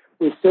large,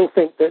 we still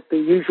think that the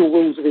usual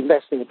rules of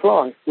investing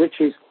apply, which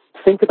is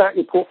think about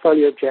your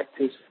portfolio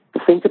objectives,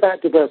 think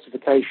about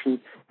diversification.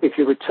 If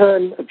your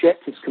return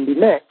objectives can be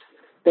met,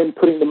 then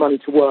putting the money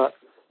to work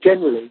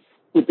generally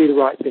would be the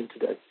right thing to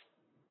do.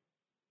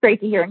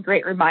 Great to hear and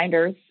great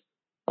reminders.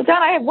 Well,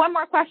 John, I have one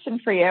more question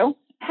for you.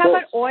 How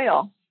about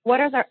oil? What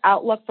is our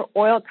outlook for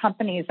oil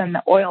companies and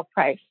the oil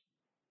price?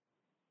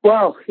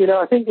 Well,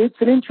 I think it's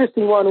an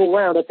interesting one all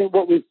round. I think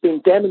what we've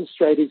been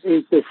demonstrated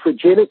is the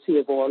fragility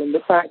of oil and the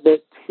fact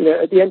that,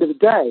 at the end of the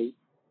day,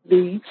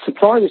 the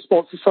supply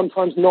response is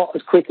sometimes not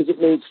as quick as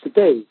it needs to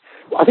be.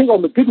 I think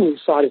on the good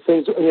news side of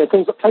things,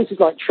 things like places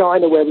like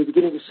China, where we're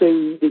beginning to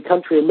see the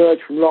country emerge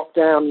from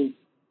lockdown,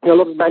 a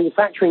lot of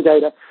manufacturing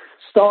data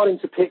starting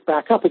to pick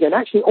back up again.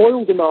 Actually,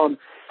 oil demand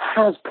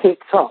has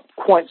picked up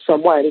quite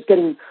some way, and it's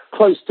getting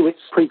close to its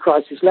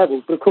pre-crisis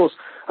levels. But of course,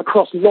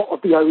 across a lot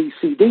of the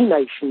OECD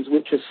nations,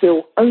 which are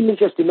still only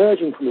just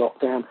emerging from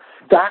lockdown,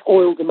 that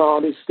oil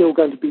demand is still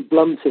going to be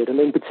blunted. And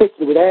in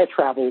particular with air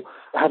travel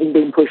having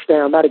been pushed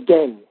down, that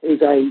again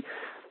is a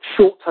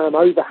short-term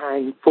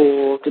overhang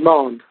for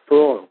demand for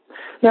oil.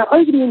 Now,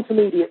 over the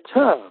intermediate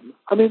term,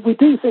 we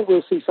do think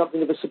we'll see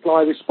something of a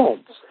supply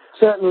response.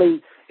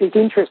 Certainly, it's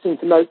interesting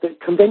to note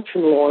that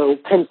conventional oil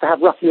tends to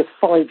have roughly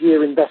a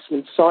 5-year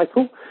investment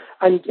cycle.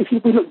 And if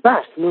we look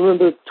back and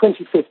remember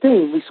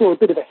 2015, we saw a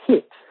bit of a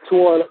hit to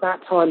oil at that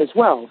time as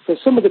well. So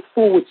some of the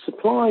forward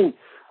supply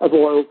of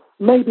oil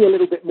may be a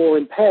little bit more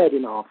impaired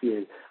in our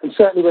view. And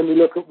certainly when we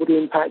look at the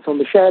impact on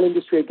the shale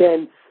industry,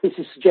 again, this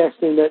is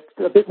suggesting that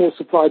a bit more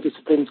supply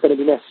discipline is going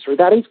to be necessary.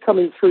 That is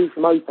coming through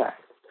from OPEC.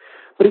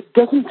 But it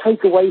doesn't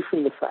take away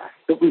from the fact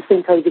that we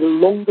think over the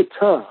longer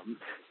term,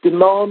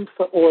 demand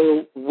for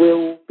oil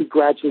will be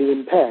gradually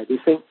impaired. We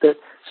think that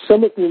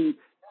some of the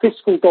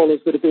fiscal dollars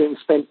that are being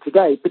spent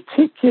today,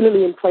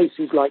 particularly in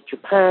places like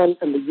Japan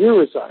and the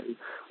Eurozone,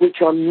 which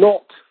are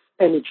not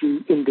energy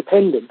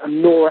independent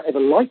and nor are ever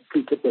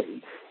likely to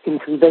be in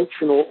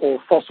conventional or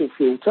fossil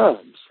fuel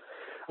terms,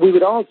 we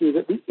would argue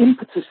that the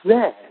impetus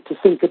there to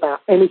think about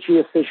energy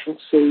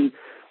efficiency,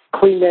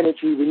 clean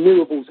energy,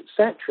 renewables,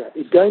 etc.,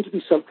 is going to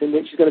be something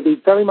which is going to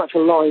be very much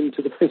aligned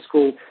to the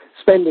fiscal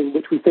spending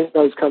which we think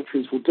those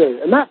countries will do.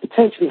 And that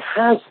potentially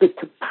has the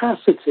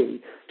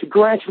capacity to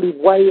gradually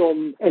weigh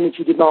on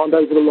energy demand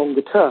over the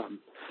longer term.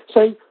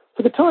 So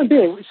for the time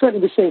being, we're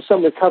certainly seeing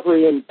some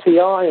recovery in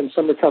TI and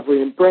some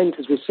recovery in Brent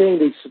as we're seeing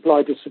these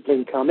supply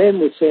discipline come in.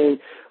 We're seeing,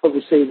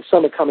 obviously, the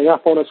summer coming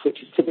up on us,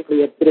 which is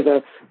typically a bit of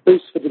a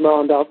boost for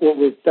demand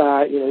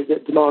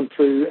with demand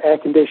through air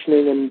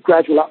conditioning and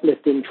gradual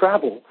uplift in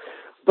travel.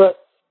 But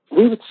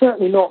we would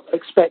certainly not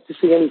expect to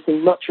see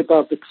anything much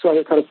above the kind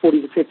of $40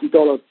 to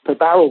 $50 per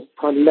barrel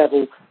kind of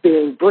level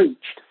being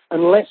breached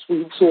unless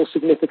we saw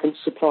significant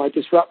supply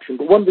disruption.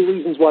 But one of the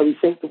reasons why we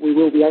think that we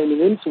will be aiming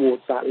in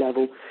towards that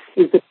level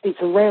is that it's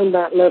around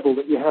that level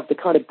that you have the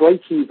kind of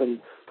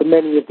break-even for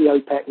many of the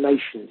OPEC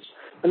nations.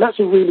 And that's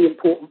a really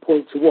important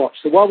point to watch.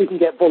 So while we can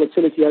get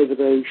volatility over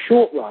the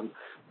short run,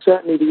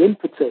 certainly the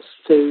impetus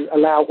to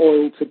allow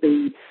oil to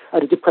be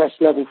at a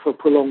depressed level for a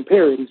prolonged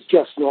period is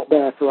just not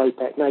there for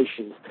OPEC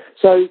nations.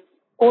 So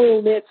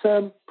oil near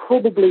term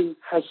probably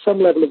has some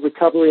level of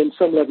recovery and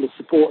some level of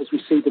support as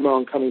we see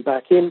demand coming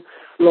back in.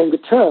 Longer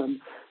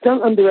term,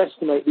 don't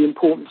underestimate the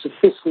importance of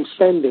fiscal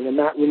spending and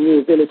that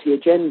renewability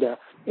agenda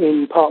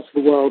in parts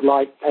of the world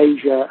like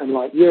Asia and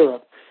like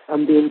Europe,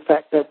 and the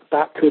effect that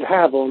that could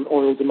have on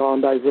oil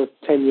demand over a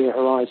 10-year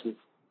horizon.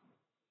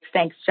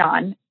 Thanks,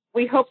 John.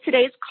 We hope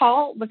today's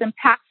call was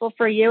impactful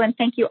for you, and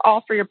thank you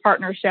all for your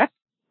partnership.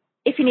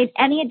 If you need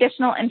any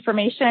additional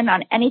information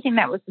on anything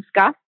that was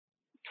discussed,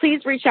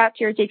 please reach out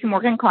to your JP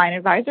Morgan client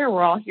advisor.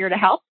 We're all here to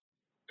help.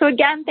 So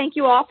again, thank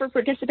you all for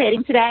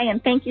participating today,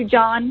 and thank you,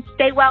 John.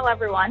 Stay well,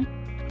 everyone.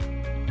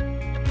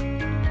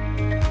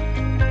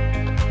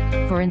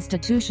 For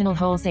institutional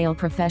wholesale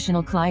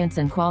professional clients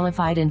and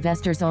qualified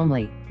investors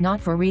only, not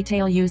for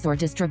retail use or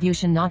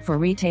distribution, not for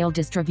retail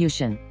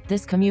distribution.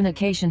 This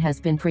communication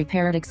has been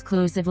prepared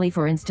exclusively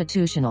for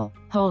institutional,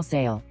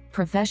 wholesale,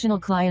 professional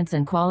clients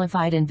and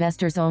qualified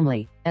investors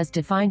only, as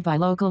defined by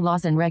local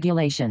laws and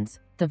regulations.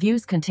 The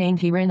views contained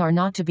herein are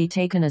not to be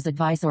taken as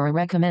advice or a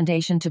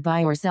recommendation to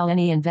buy or sell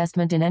any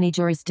investment in any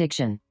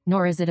jurisdiction,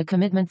 nor is it a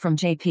commitment from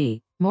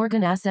JP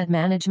Morgan Asset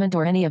Management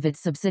or any of its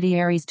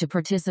subsidiaries to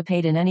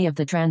participate in any of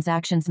the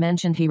transactions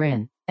mentioned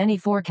herein. Any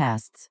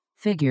forecasts,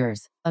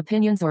 figures,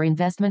 opinions or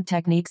investment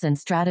techniques and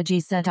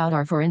strategies set out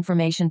are for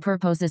information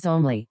purposes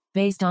only,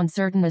 based on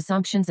certain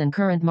assumptions and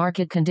current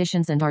market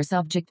conditions, and are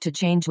subject to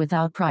change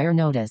without prior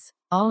notice.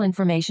 All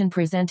information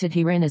presented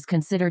herein is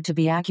considered to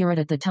be accurate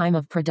at the time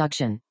of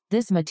production.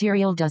 This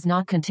material does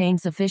not contain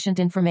sufficient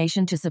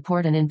information to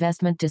support an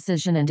investment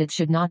decision, and it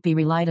should not be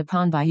relied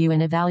upon by you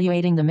in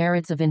evaluating the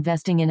merits of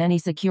investing in any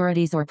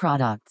securities or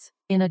products.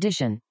 In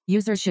addition,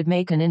 users should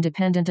make an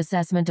independent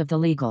assessment of the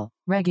legal,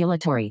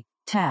 regulatory,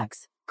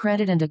 tax,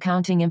 credit and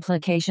accounting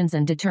implications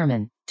and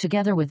determine,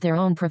 together with their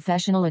own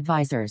professional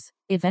advisors,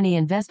 if any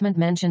investment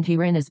mentioned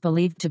herein is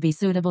believed to be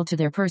suitable to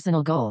their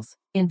personal goals.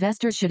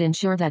 Investors should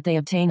ensure that they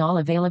obtain all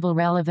available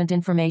relevant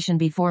information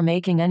before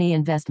making any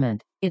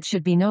investment. It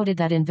should be noted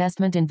that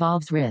investment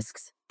involves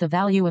risks. The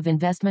value of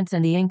investments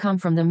and the income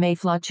from them may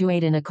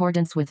fluctuate in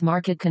accordance with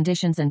market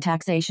conditions and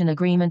taxation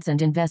agreements,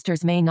 and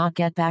investors may not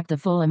get back the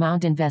full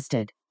amount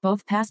invested.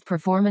 Both past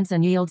performance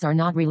and yields are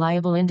not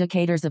reliable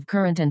indicators of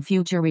current and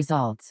future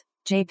results.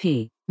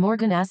 JP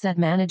Morgan Asset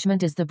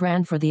Management is the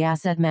brand for the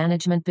asset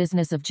management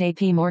business of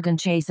JP Morgan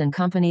Chase &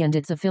 Company and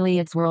its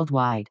affiliates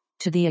worldwide.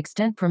 To the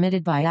extent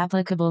permitted by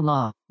applicable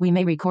law, we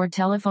may record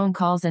telephone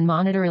calls and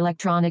monitor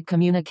electronic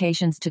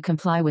communications to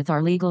comply with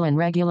our legal and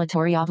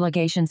regulatory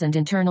obligations and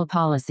internal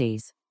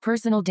policies.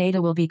 Personal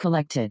data will be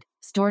collected,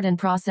 stored and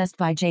processed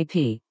by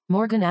JP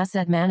Morgan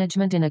Asset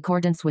Management in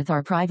accordance with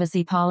our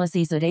privacy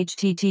policies at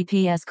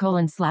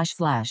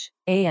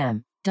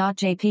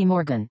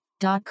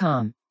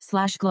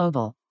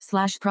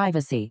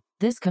https://am.jpmorgan.com/global/privacy.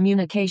 This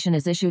communication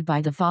is issued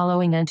by the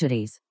following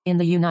entities. In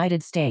the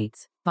United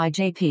States, by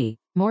JP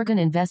Morgan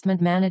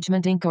Investment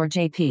Management Inc. or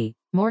JP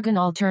Morgan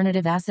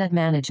Alternative Asset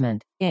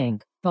Management,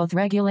 Inc., both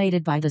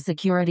regulated by the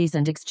Securities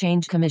and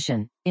Exchange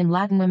Commission. In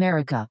Latin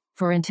America,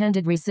 for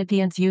intended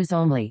recipients' use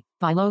only,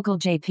 by local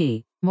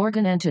JP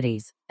Morgan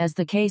entities, as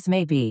the case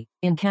may be.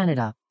 In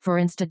Canada, for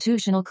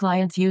institutional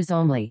clients' use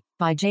only,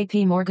 by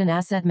JP Morgan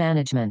Asset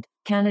Management,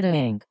 Canada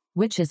Inc.,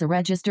 which is a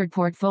registered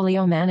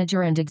portfolio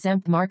manager and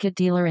exempt market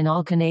dealer in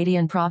all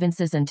Canadian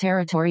provinces and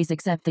territories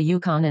except the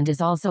Yukon, and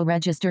is also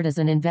registered as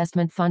an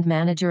investment fund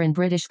manager in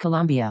British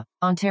Columbia,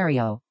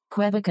 Ontario,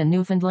 Quebec and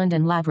Newfoundland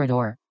and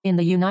Labrador, in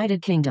the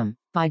United Kingdom,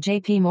 by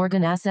JP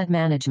Morgan Asset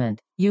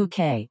Management,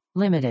 UK,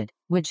 Limited,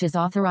 which is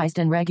authorized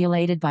and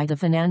regulated by the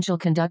Financial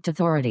Conduct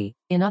Authority,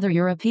 in other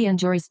European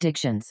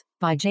jurisdictions,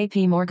 by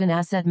JP Morgan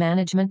Asset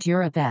Management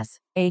Europe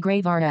S.A.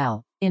 Grave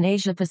RL, in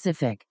Asia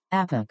Pacific,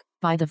 APAC,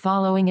 by the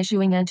following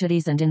issuing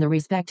entities and in the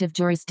respective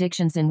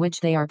jurisdictions in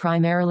which they are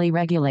primarily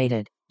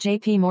regulated: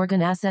 JP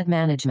Morgan Asset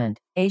Management,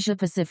 Asia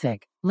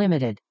Pacific,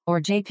 Limited, or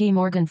JP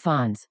Morgan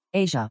Funds,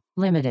 Asia,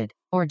 Limited,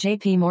 or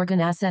JP Morgan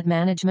Asset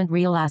Management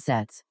Real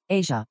Assets,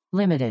 Asia,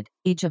 Limited,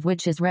 each of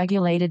which is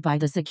regulated by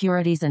the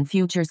Securities and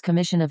Futures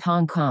Commission of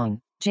Hong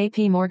Kong.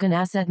 JP Morgan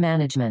Asset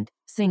Management,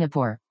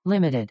 Singapore,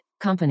 Limited,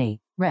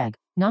 Company, Reg.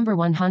 Number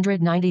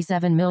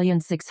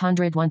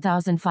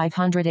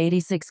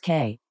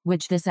 197,601,586K,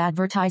 which this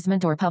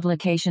advertisement or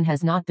publication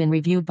has not been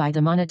reviewed by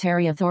the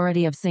Monetary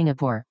Authority of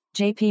Singapore.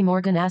 JP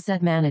Morgan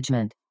Asset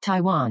Management,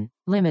 Taiwan,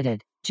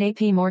 Limited,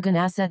 JP Morgan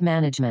Asset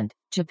Management,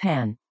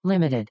 Japan,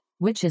 Limited,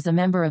 which is a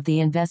member of the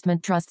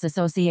Investment Trusts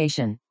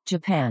Association,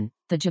 Japan,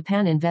 the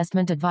Japan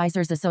Investment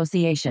Advisors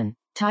Association,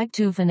 Type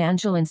 2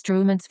 Financial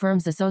Instruments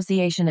Firms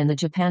Association and the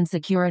Japan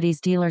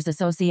Securities Dealers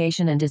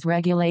Association, and is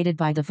regulated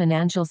by the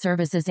Financial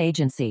Services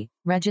Agency.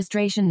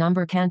 Registration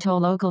number Kanto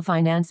Local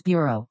Finance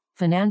Bureau,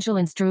 Financial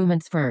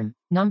Instruments Firm,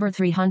 number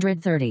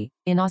 330,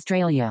 in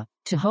Australia,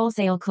 to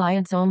wholesale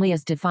clients only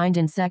as defined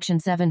in Section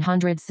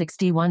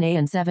 761A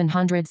and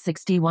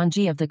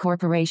 761G of the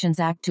Corporations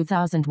Act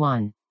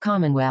 2001,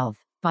 Commonwealth,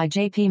 by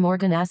JP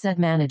Morgan Asset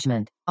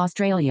Management,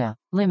 Australia,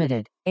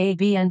 Limited,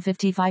 ABN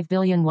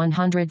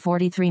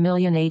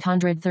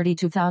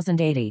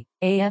 55,143,832,080,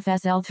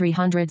 AFSL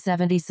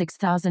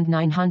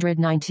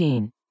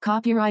 376,919.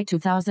 Copyright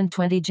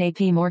 2020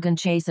 JP Morgan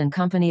Chase &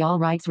 Company, all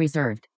rights reserved.